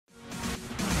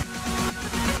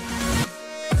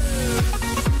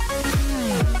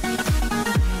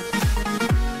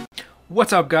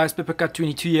What's up guys,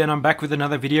 Peppercut22 here and I'm back with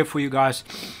another video for you guys.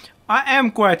 I am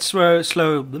quite slow,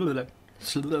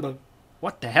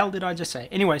 what the hell did I just say?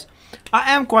 Anyways,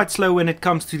 I am quite slow when it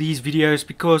comes to these videos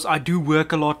because I do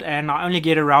work a lot and I only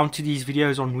get around to these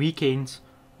videos on weekends.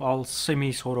 Well,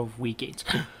 semi sort of weekends.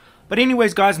 But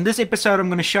anyways guys, in this episode I'm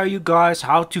going to show you guys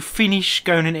how to finish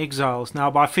Conan Exiles. Now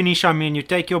by finish I mean you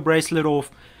take your bracelet off,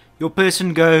 your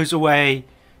person goes away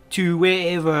to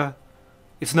wherever.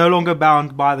 It's no longer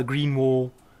bound by the green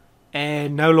wall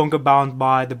and no longer bound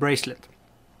by the bracelet.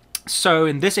 So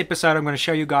in this episode I'm going to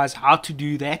show you guys how to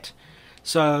do that.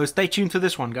 So stay tuned for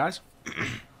this one guys.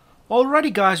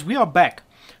 Alrighty guys, we are back.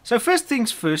 So first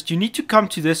things first, you need to come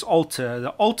to this altar,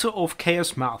 the altar of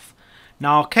Chaosmouth.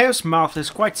 Now Chaosmouth is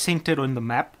quite centered on the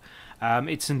map.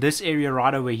 It's in this area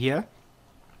right over here.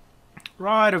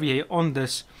 Right over here on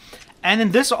this. And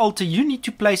in this altar you need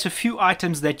to place a few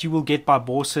items that you will get by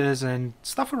bosses and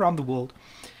stuff around the world.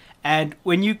 And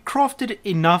when you crafted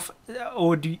enough,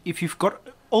 if you've got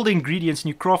all the ingredients and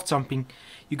you craft something,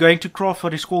 you're going to craft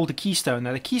what is called the Keystone.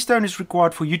 Now the Keystone is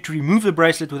required for you to remove the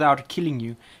bracelet without it killing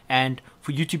you and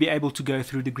for you to be able to go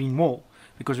through the green wall.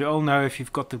 Because we all know if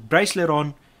you've got the bracelet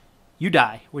on, you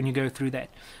die when you go through that.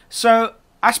 So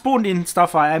I spawned in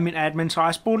stuff, I am in admin, so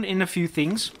I spawned in a few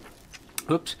things.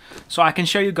 Oops. So I can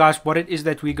show you guys what it is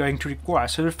that we're going to require.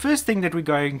 So the first thing that we're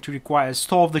going to require is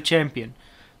Starve the Champion.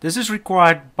 This is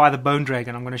required by the Bone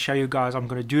Dragon. I'm going to show you guys. I'm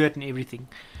going to do it and everything.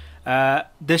 The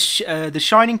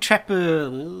Shining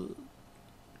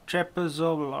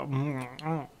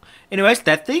Trapezohedron. Anyways,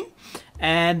 that thing.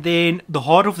 And then the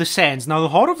Heart of the Sands. Now the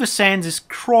Heart of the Sands is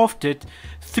crafted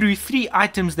through 3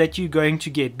 items that you're going to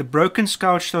get. The Broken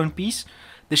Scourgestone piece,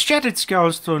 the Shattered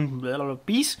Scourgestone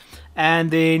piece,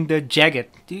 and then the Jagged.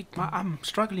 Dude, I'm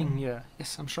struggling here.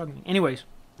 Yes, I'm struggling. Anyways,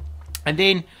 and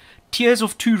then Tears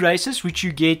of 2 Races, which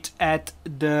you get at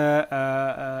the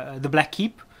Black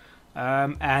Keep,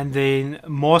 and then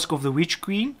Mask of the Witch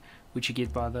Queen, which you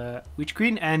get by the Witch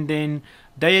Queen, and then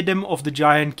Diadem of the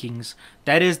Giant Kings.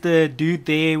 That is the dude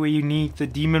there where you need the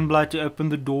demon blood to open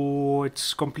the door.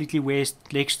 It's completely west,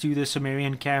 next to the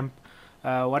Sumerian camp.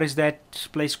 What is that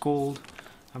place called?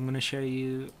 I'm going to show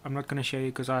you. I'm not going to show you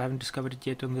because I haven't discovered it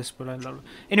yet on this. But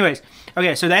anyways,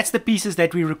 okay, so that's the pieces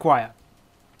that we require.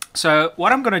 So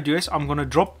what I'm going to do is I'm going to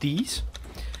drop these.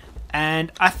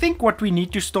 And I think what we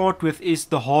need to start with is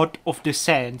the Heart of the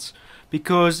Sands.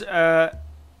 Because that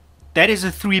is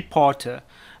a 3-parter.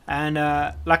 And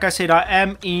like I said, I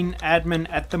am in admin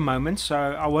at the moment. So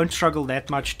I won't struggle that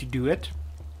much to do it.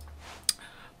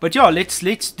 But yeah,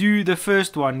 let's do the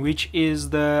first one, which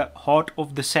is the Heart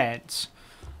of the Sands.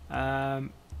 You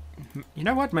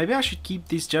know what, maybe I should keep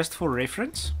this just for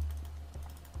reference,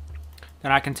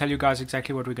 then I can tell you guys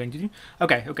exactly what we're going to do.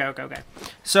 Okay.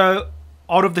 So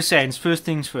Heart of the Sands, first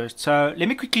things first. So let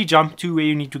me quickly jump to where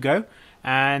you need to go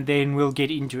and then we'll get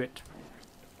into it.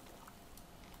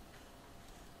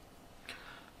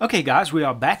 Okay guys, we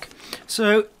are back.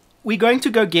 So we're going to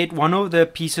go get one of the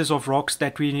pieces of rocks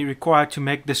that we require to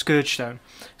make the Scourgestone.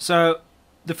 So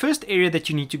the first area that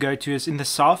you need to go to is in the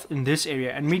south, in this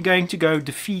area, and we're going to go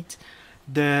defeat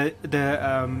the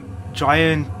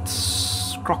giant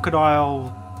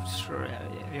crocodile.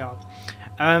 Yeah.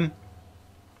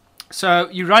 So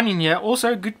you run in here.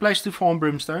 Also, a good place to farm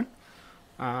brimstone.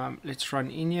 Let's run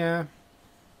in here.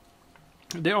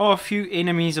 There are a few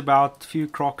enemies about, a few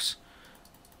crocs.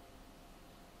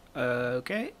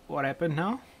 Okay, what happened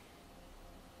now?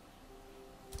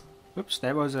 Oops,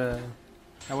 that was a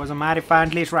mighty fine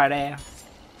glitch right there.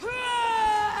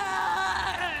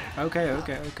 Okay,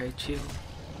 chill.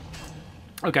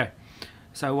 Okay,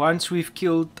 so once we've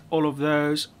killed all of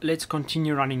those, let's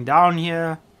continue running down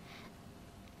here.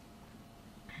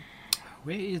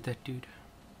 Where is that dude?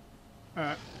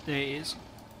 There he is.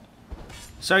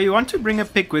 So you want to bring a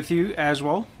pick with you as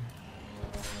well,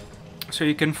 so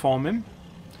you can farm him.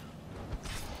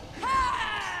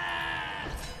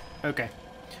 Okay,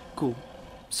 cool.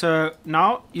 So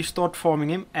now you start farming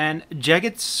him, and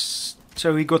Jagged.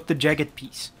 So we got the Jagged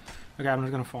piece. Okay, I'm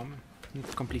not gonna farm him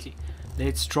completely.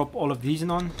 Let's drop all of these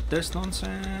on this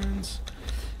nonsense.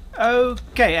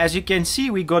 Okay, as you can see,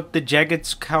 we got the Jagged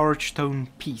Scourgestone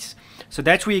piece. So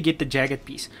that's where you get the Jagged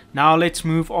piece. Now let's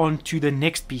move on to the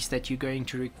next piece that you're going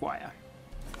to require.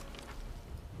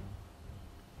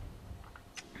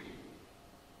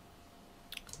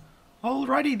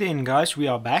 Alrighty then, guys, we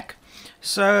are back.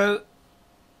 So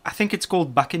I think it's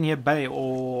called Buccaneer Bay,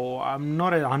 or I'm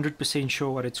not 100% sure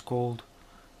what it's called.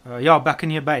 Yeah,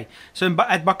 Buccaneer Bay. So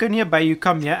at Buccaneer Bay you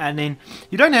come here and then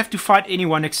you don't have to fight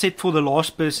anyone except for the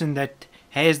last person that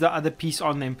has the other piece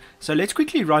on them. So let's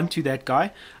quickly run to that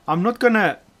guy. I'm not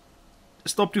gonna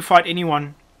stop to fight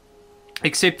anyone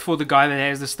except for the guy that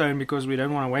has the stone, because we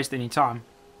don't want to waste any time.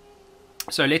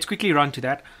 So let's quickly run to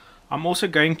that. I'm also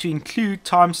going to include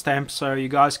timestamps so you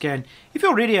guys can, if you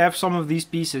already have some of these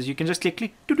pieces, you can just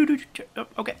click.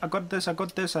 Okay, I got this,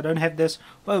 I don't have this.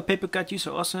 Whoa, paper cut, you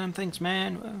so awesome, thanks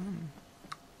man.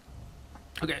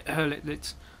 Okay,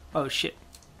 let's, oh shit.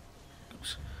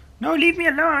 Oops. No, leave me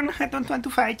alone, I don't want to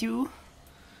fight you.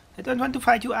 I don't want to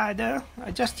fight you either.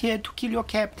 I'm just here to kill your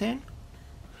captain.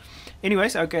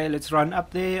 Anyways, okay, let's run up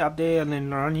there, and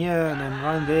then run here, and then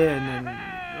run there, and then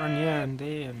run here and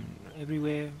there, and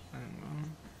everywhere.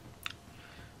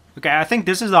 Okay, I think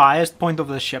this is the highest point of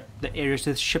the ship. The area is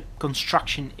the ship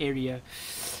construction area.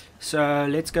 So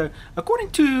let's go.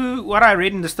 According to what I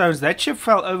read in the stones, that ship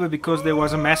fell over because there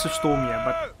was a massive storm here.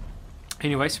 But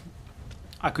anyways,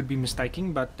 I could be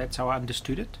mistaken, but that's how I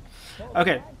understood it.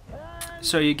 Okay,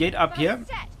 so you get up here,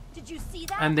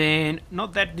 and then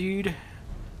not that dude.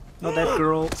 Not that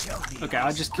girl. Okay,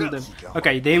 I just killed him.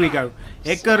 Okay, there we go.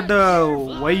 Hecker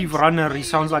the wave runner. He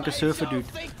sounds like a surfer dude.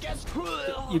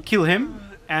 You kill him,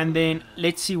 and then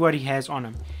let's see what he has on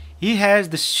him. He has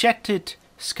the shattered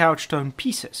Scourgestone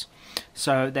pieces.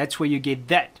 So that's where you get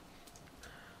that.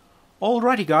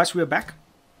 Alrighty guys, we're back.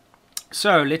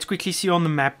 So let's quickly see on the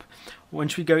map.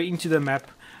 Once we go into the map,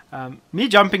 me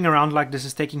jumping around like this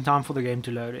is taking time for the game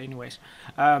to load anyways.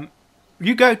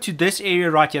 You go to this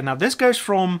area right here. Now this goes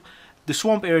from the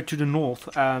swamp area to the north,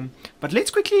 but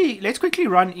let's quickly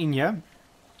run in here,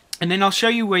 and then I'll show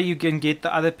you where you can get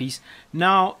the other piece.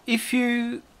 Now if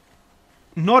you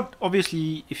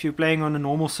if you're playing on a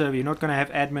normal server, you're not going to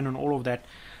have admin and all of that.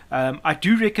 I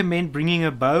do recommend bringing a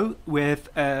bow with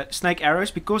snake arrows,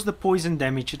 because the poison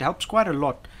damage, it helps quite a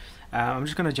lot. I'm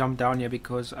just going to jump down here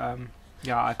because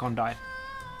yeah, I can't die.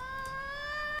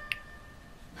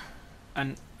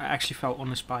 And I actually fell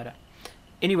on a spider.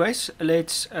 Anyways,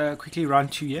 let's quickly run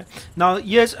to here. Now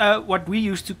here's what we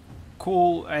used to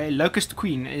call a locust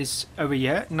queen is over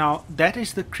here. Now that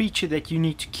is the creature that you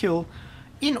need to kill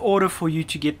in order for you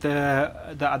to get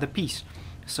the other piece.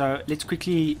 So let's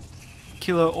quickly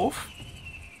kill her off.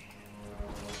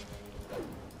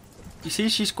 You see,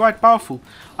 she's quite powerful.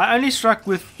 I only struck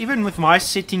with, even with my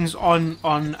settings on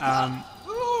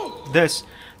this,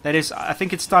 that is, I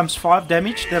think it's ×5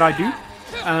 damage that I do.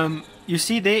 You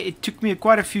see there, it took me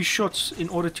quite a few shots in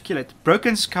order to kill it.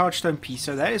 Broken Scourgestone piece,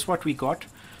 so that is what we got.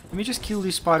 Let me just kill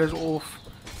these spiders off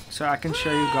so I can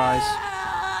show you guys.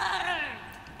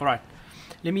 Alright,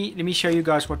 let me show you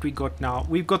guys what we got now.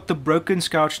 We've got the broken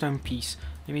Scourgestone piece.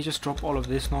 Let me just drop all of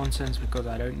this nonsense because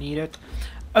I don't need it.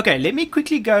 Okay, let me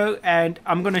quickly go, and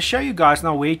I'm going to show you guys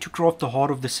now where to craft the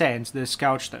Heart of the Sands, the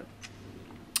Scourgestone.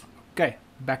 Okay,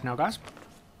 back now guys.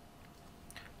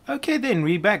 Okay then,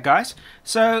 we're back guys.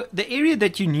 So the area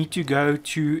that you need to go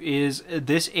to is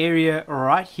this area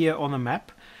right here on the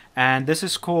map. And this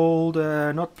is called,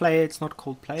 not player, it's not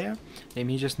called player. Let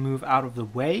me just move out of the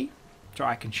way so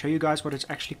I can show you guys what it's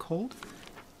actually called.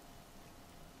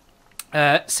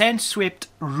 Sand-swept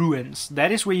ruins.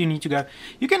 That is where you need to go.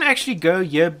 You can actually go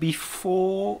here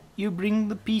before you bring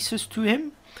the pieces to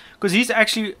him, because he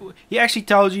actually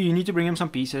tells you need to bring him some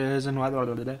pieces and blah, blah,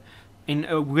 blah, blah. In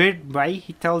a weird way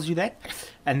he tells you that,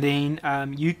 and then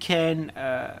you can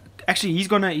actually he's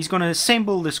gonna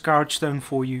assemble the Scourgestone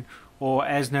for you, or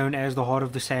as known as the Heart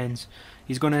of the Sands.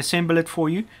 He's gonna assemble it for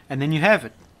you, and then you have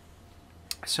it.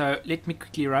 So let me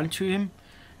quickly run to him.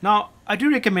 Now, I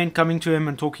do recommend coming to him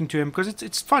and talking to him, because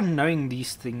it's fun knowing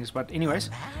these things. But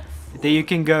anyways, there you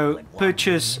can go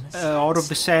purchase Heart of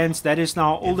the Sands. That is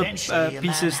now all the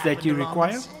pieces that you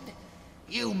require.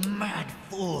 You mad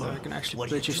fool! I can actually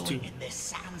purchase two.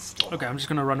 Okay, I'm just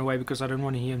going to run away because I don't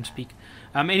want to hear him speak.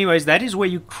 Anyways, that is where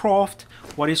you craft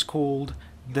what is called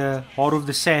the Heart of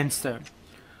the Sandstone.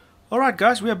 Alright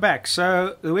guys, we are back.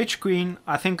 So, the Witch Queen,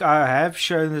 I think I have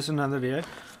shown this in another video.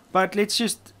 But let's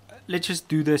just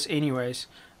do this anyways.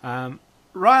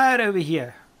 Right over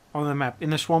here on the map, in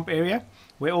the swamp area,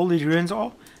 where all these ruins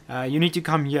are, you need to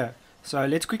come here. So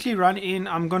let's quickly run in.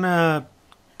 I'm gonna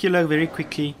kill her very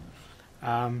quickly,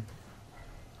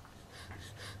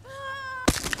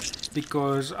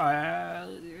 because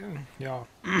yeah.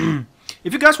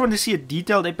 If you guys want to see a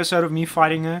detailed episode of me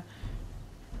fighting her,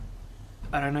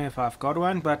 I don't know if I've got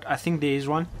one, but I think there is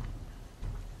one.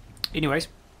 Anyways,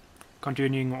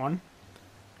 continuing on.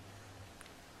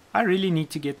 I really need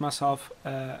to get myself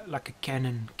like a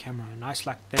Canon camera, nice,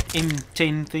 like that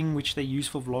M10 thing which they use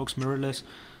for vlogs, mirrorless.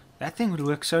 That thing would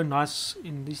work so nice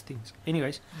in these things.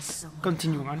 Anyways,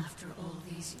 continuing on.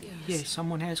 Yeah,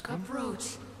 someone has come.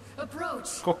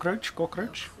 Approach.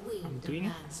 Cockroach. I'm doing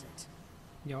it.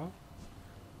 Yeah.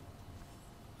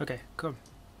 Okay, come.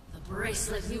 The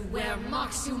bracelet you wear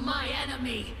mocks you, my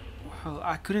enemy. Well,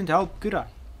 I couldn't help, could I?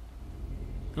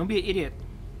 Don't be an idiot.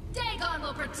 Dagon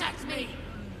will protect me.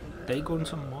 Dagon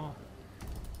some more.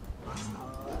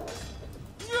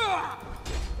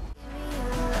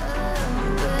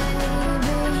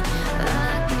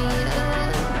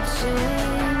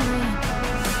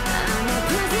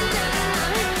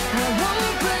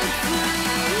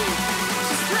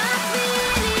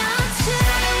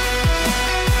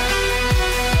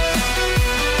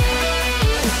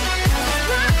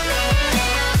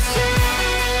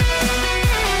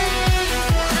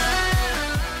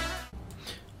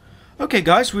 Okay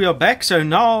guys, we are back, so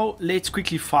now let's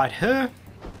quickly fight her.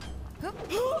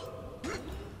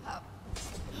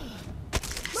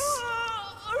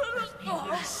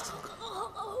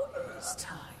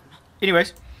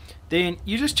 Anyways, then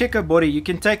you just check her body. You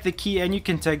can take the key and you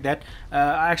can take that.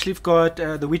 I actually have got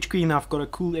the Witch Queen. I've got a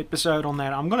cool episode on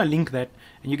that. I'm gonna link that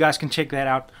and you guys can check that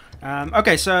out.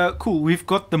 Okay, so cool, we've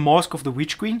got the mask of the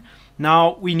Witch Queen.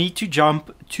 Now we need to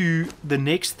jump to the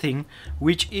next thing,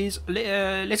 which is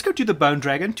let's go to the Bone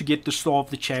Dragon to get the Star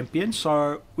of the Champion.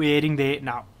 So we're heading there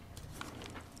now.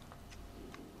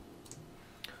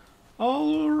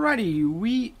 Alrighty,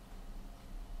 we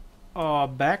are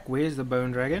back. Where's the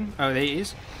Bone Dragon? Oh, there he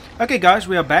is. Okay guys,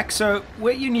 we are back. So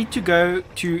where you need to go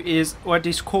to is what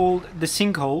is called the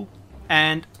sinkhole,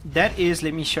 and that is,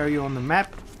 let me show you on the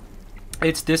map,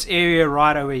 it's this area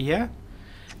right over here,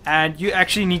 and you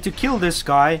actually need to kill this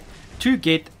guy to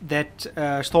get that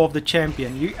Star of the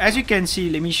Champion. As you can see,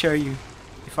 let me show you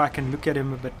if I can look at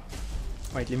him a bit.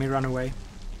 Wait, let me run away.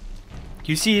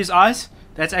 You see his eyes?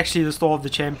 That's actually the Star of the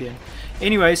Champion.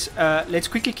 Anyways, let's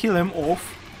quickly kill him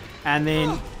off, and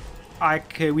then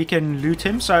we can loot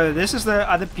him. So this is the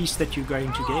other piece that you're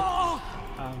going to get.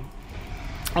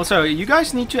 Also, you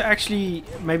guys need to actually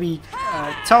maybe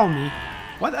tell me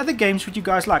what other games would you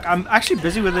guys like. I'm actually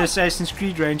busy with the Assassin's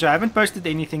Creed range. I haven't posted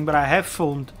anything, but I have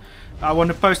filmed. I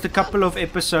want to post a couple of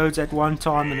episodes at one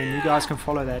time, and then you guys can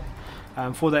follow that.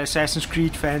 For the Assassin's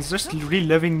Creed fans, just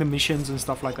reliving the missions and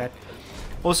stuff like that.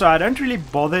 Also, I don't really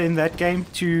bother in that game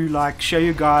to like show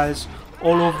you guys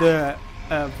all of the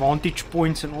vantage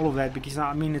points and all of that, because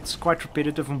I mean it's quite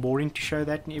repetitive and boring to show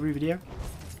that in every video.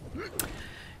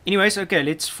 Anyways, okay,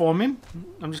 let's farm him.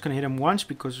 I'm just gonna hit him once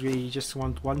because we just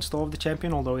want one Star of the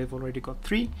Champion, although we've already got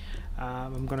 3.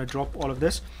 I'm gonna drop all of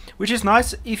this, which is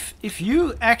nice. If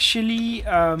you actually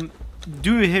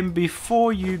do him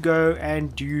before you go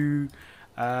and do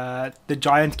the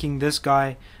Giant King, this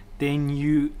guy, then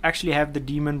you actually have the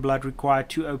demon blood required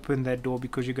to open that door,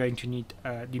 because you're going to need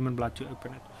demon blood to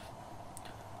open it.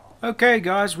 Okay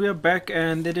guys, we are back,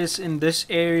 and it is in this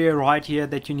area right here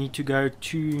that you need to go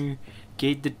to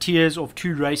get the Tears of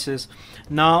 2 Races.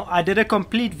 Now I did a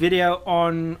complete video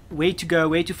on where to go,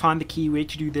 where to find the key, where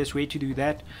to do this, where to do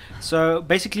that. So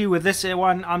basically with this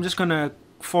one, I'm just gonna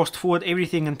fast forward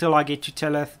everything until I get to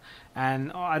Teleth.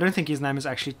 And I don't think his name is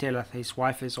actually Teleth, his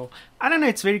wife is, or I don't know,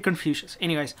 it's very Confucius.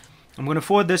 Anyways, I'm gonna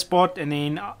forward this part and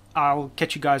then I'll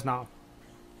catch you guys now.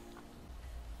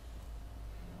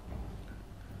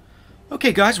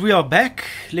 Okay guys, we are back.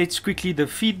 Let's quickly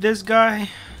defeat this guy.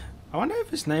 I wonder if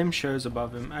his name shows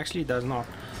above him. Actually it does not.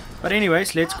 But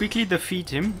anyways, let's quickly defeat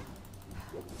him,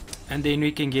 and then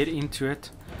we can get into it.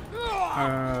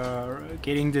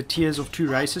 Getting the Tears of 2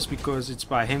 Races, because it's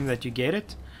by him that you get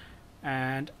it.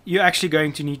 And you're actually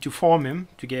going to need to farm him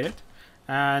to get it.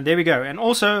 And there we go. And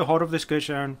also Heart of the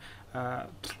Scourgestone,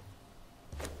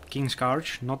 King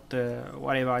Scourge, not the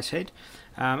whatever I said.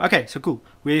 Okay, so cool.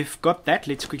 We've got that.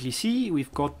 Let's quickly see.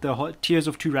 We've got the Tears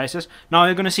of 2 Races. Now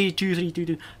you're gonna see 2, 3, 2,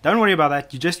 2. Don't worry about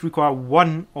that. You just require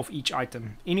 1 of each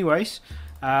item. Anyways,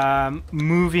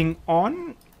 moving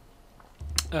on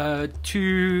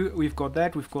to, we've got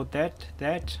that. We've got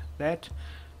that.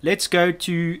 Let's go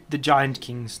to the Giant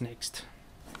Kings next.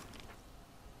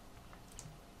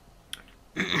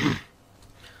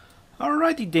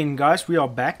 Alrighty then guys, we are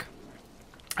back.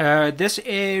 This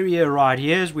area right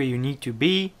here is where you need to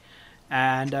be,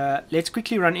 and let's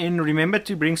quickly run in. Remember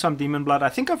to bring some demon blood. I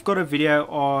think I've got a video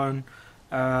on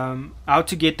how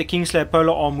to get the Kingslayer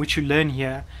Polar Arm, which you learn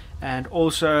here, and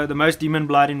also the most demon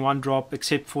blood in 1 drop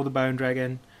except for the Bone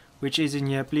Dragon, which is in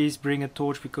here. Please bring a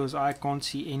torch because I can't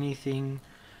see anything.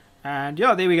 And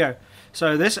yeah, there we go.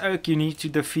 So this oak you need to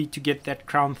defeat to get that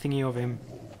crown thingy of him,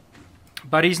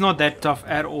 but he's not that tough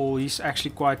at all. He's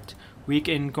actually quite weak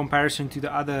in comparison to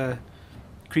the other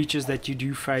creatures that you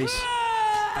do face.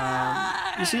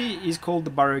 You see, he's called the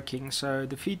Burrow King, so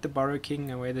defeat the Burrow King.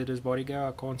 And where did his body go?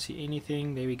 I can't see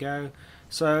anything. There we go.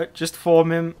 So just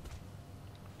farm him,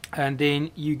 and then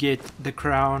you get the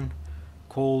crown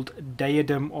called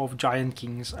Diadem of Giant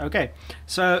Kings. Okay,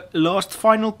 so last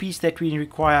final piece that we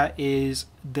require is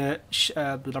the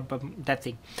that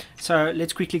thing. So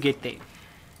let's quickly get there.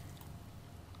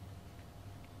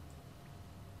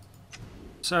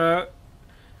 So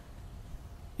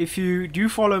if you do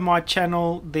follow my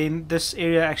channel, then this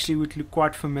area actually would look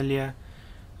quite familiar,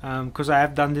 because I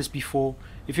have done this before.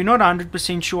 If you're not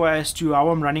 100% sure as to how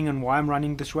I'm running and why I'm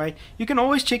running this way, you can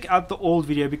always check out the old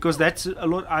video, because that's a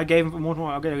lot. I gave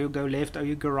more. Okay, you go left, or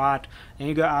you go right, and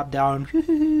you go up, down,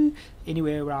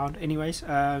 anywhere around. Anyways,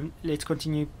 let's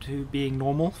continue to being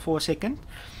normal for a second.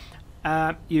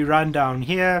 You run down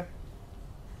here,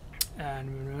 and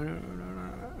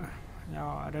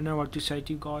I don't know what to say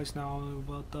to you guys now,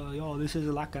 but yeah, this is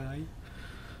a lacquer.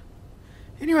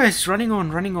 Anyways, running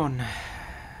on.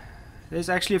 There's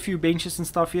actually a few benches and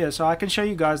stuff here, so I can show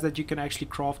you guys that you can actually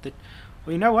craft it.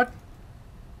 Well, you know what?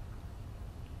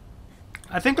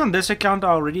 I think on this account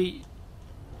I already...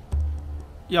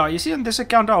 Yeah, you see on this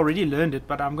account I already learned it,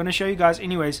 but I'm going to show you guys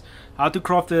anyways how to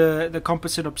craft the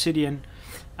composite obsidian.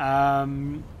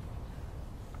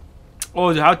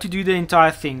 Or how to do the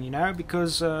entire thing, you know,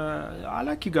 because I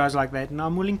like you guys like that, and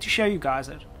I'm willing to show you guys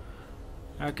it.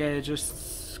 Okay,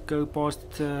 just go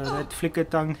past that flicker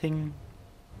tongue thing.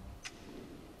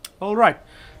 Alright,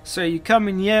 so you come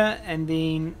in here and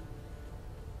then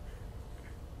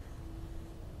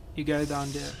you go down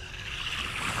there.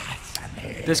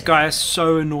 This guy is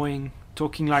so annoying,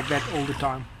 talking like that all the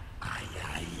time.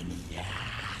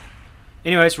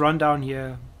 Anyways, run down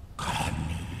here.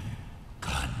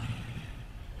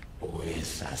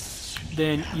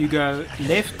 Then you go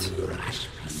left.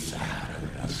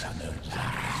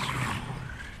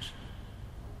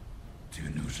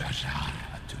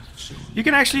 You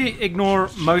can actually ignore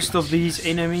most of these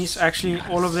enemies. Actually,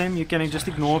 all of them you can just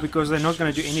ignore, because they're not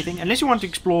going to do anything unless you want to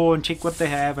explore and check what they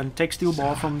have and take steel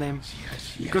bar from them,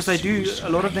 because they do, a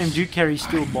lot of them do carry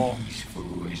steel bar.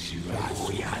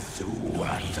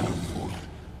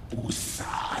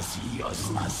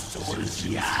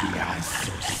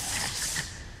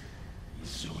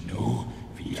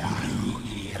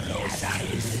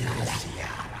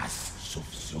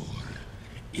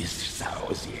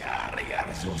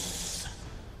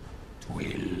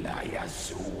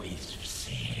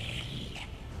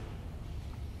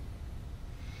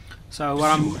 So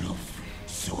what I'm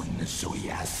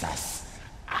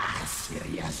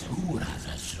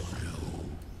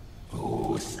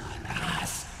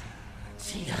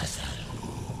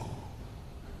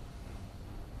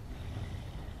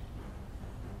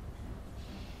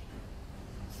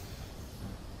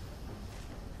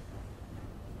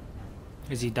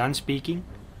Is he done speaking?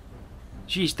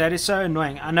 Jeez, that is so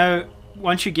annoying. I know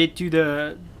once you get to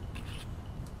the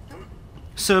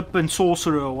serpent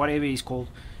sorcerer or whatever he's called,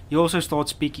 he also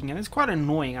starts speaking, and it's quite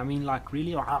annoying. I mean, like,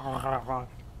 really.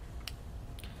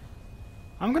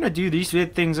 I'm gonna do these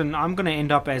weird things, and I'm gonna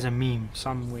end up as a meme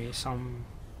somewhere.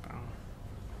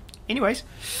 Anyways,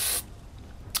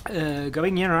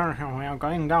 going here,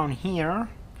 going down here,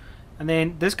 and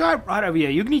then this guy right over here.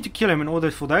 You need to kill him in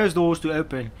order for those doors to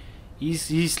open.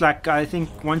 He's like, I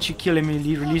think once you kill him,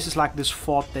 he releases like this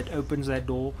fart that opens that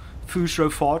door.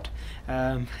 Fusro fart.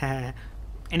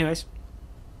 Anyways,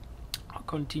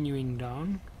 continuing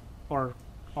down or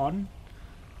on,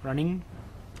 running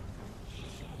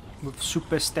with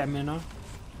super stamina,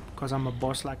 because I'm a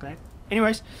boss like that.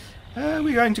 Anyways,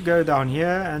 we're going to go down here,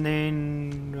 and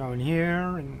then down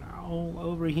here, and all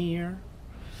over here.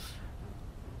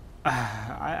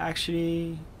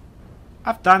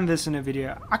 I've done this in a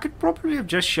video. I could probably have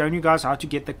just shown you guys how to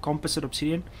get the composite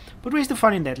obsidian, but where's the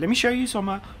fun in that? Let me show you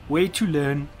some way to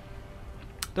learn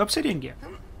the obsidian gear.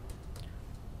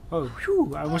 Oh,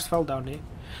 whew, I almost fell down there.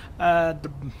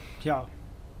 Yeah.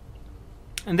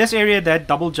 In this area, that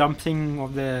double jump thing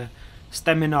of the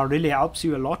stamina really helps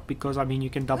you a lot, because I mean, you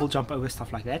can double jump over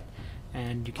stuff like that,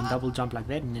 and you can double jump like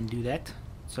that and then do that,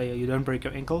 so you don't break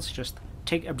your ankles. Just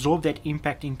absorb that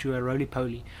impact into a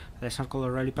roly-poly. That's not called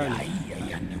a roly-poly.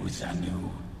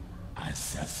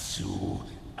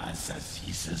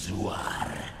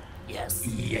 Yes.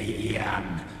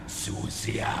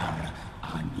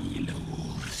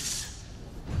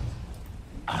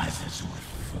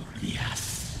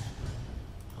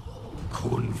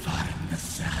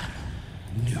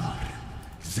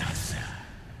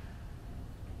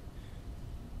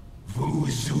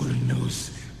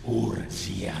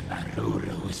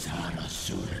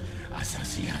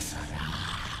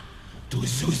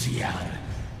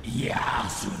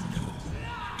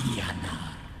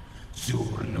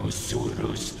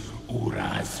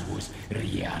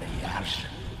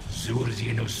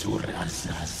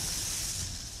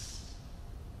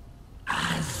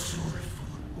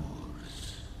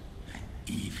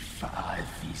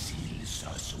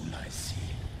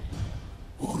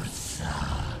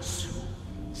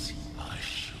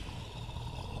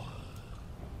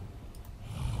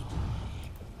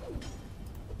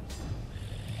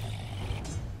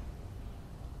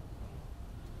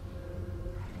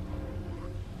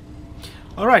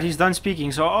 Alright, he's done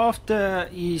speaking. So after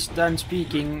he's done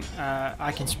speaking,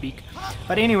 I can speak.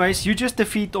 But anyways, you just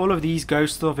defeat all of these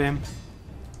ghosts of him.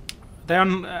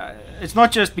 It's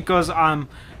not just because I'm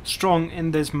strong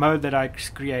in this mode that I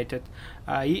created.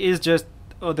 He is just,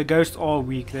 the ghosts are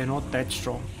weak. They're not that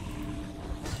strong.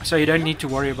 So you don't need to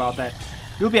worry about that.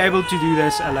 You'll be able to do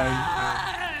this alone.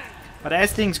 But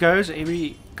as things goes,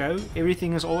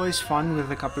 everything is always fun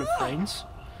with a couple of friends.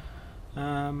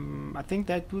 I think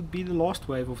that would be the last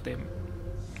wave of them.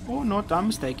 Or not, I'm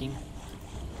mistaken.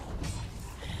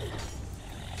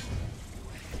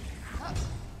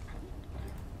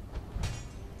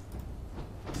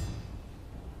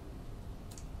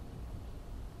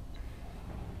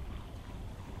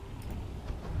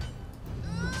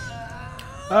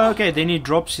 Okay, then he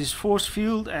drops his force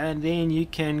field and then you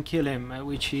can kill him,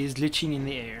 which is glitching in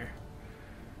the air.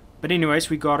 But anyways,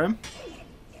 we got him.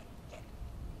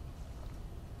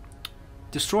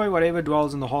 Destroy whatever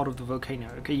dwells in the heart of the volcano.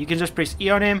 Okay, you can just press E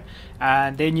on him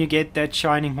and then you get that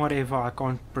shining whatever, I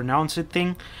can't pronounce it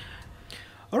thing.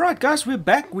 Alright guys, we're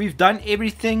back. We've done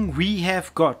everything. We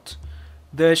have got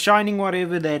the shining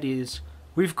whatever that is.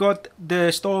 We've got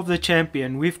the Star of the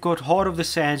Champion. We've got Heart of the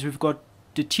Sands. We've got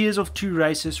the Tears of Two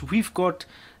Races. We've got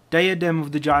Diadem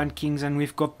of the Giant Kings, and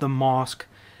we've got the Mask.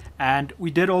 And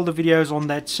we did all the videos on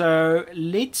that. So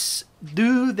let's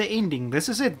do the ending. This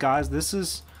is it, guys. This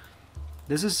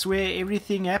is where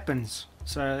everything happens.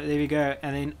 So there we go.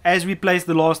 And then as we place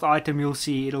the last item, you'll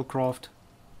see it'll craft.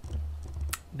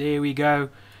 There we go.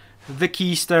 The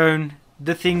Keystone,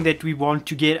 the thing that we want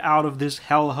to get out of this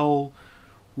hellhole,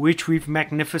 which we've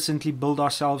magnificently built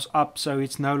ourselves up, so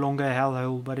it's no longer a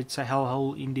hellhole, but it's a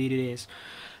hellhole, indeed it is.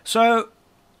 So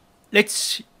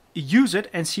let's use it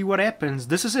and see what happens.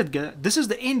 This is it. This is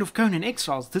the end of Conan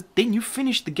Exiles. Then you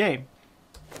finish the game.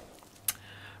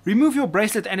 Remove your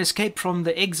bracelet and escape from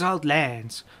the exiled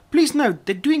lands. Please note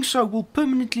that doing so will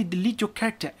permanently delete your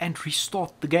character and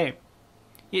restart the game.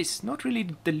 Yes, not really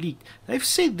delete. They've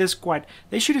said this quite.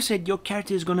 They should have said your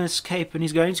character is going to escape and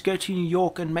he's going to go to New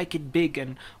York and make it big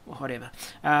and whatever.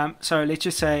 So let's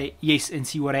just say yes and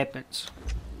see what happens.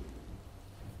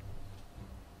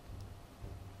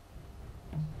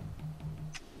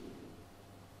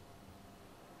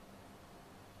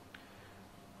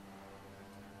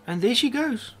 And there she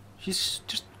goes. She's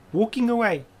just walking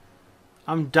away.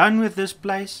 I'm done with this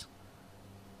place.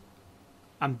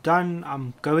 I'm done.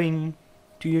 I'm going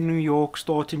to New York,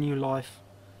 start a new life.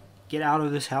 Get out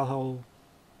of this hellhole.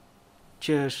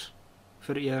 Cheers.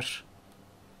 For eers.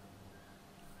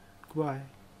 Goodbye.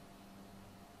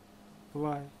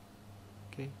 Bye.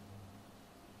 Okay.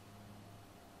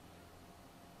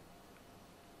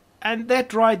 And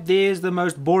that right there is the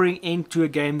most boring end to a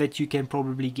game that you can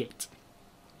probably get.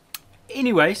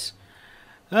 Anyways,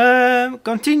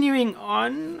 continuing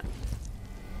on.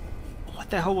 What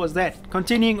the hell was that?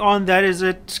 Continuing on, that is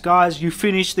it, guys. You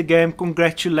finished the game.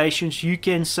 Congratulations. You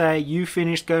can say you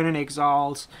finished Conan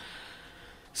Exiles.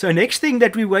 So next thing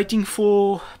that we're waiting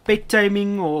for, pet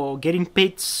taming or getting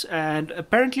pets. And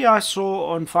apparently I saw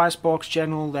on Firespark's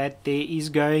channel that there is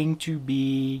going to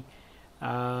be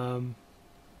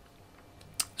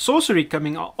sorcery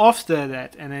coming after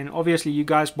that. And then obviously you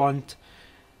guys want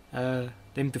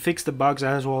them to fix the bugs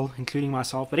as well, including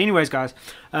myself. But anyways, guys,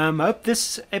 hope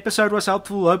this episode was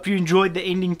helpful. Hope you enjoyed the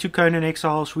ending to Conan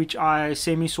Exiles, which I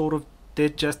sort of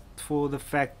did just for the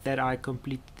fact that I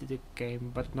completed the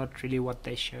game, but not really what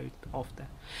they showed after.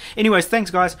 Anyways,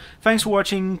 thanks guys. Thanks for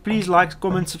watching. Please like,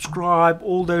 comment, subscribe,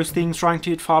 all those things. Trying to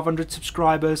hit 500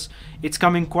 subscribers. It's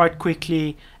coming quite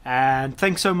quickly. And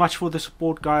thanks so much for the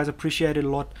support, guys. Appreciate it a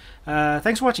lot.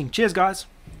 Thanks for watching. Cheers, guys.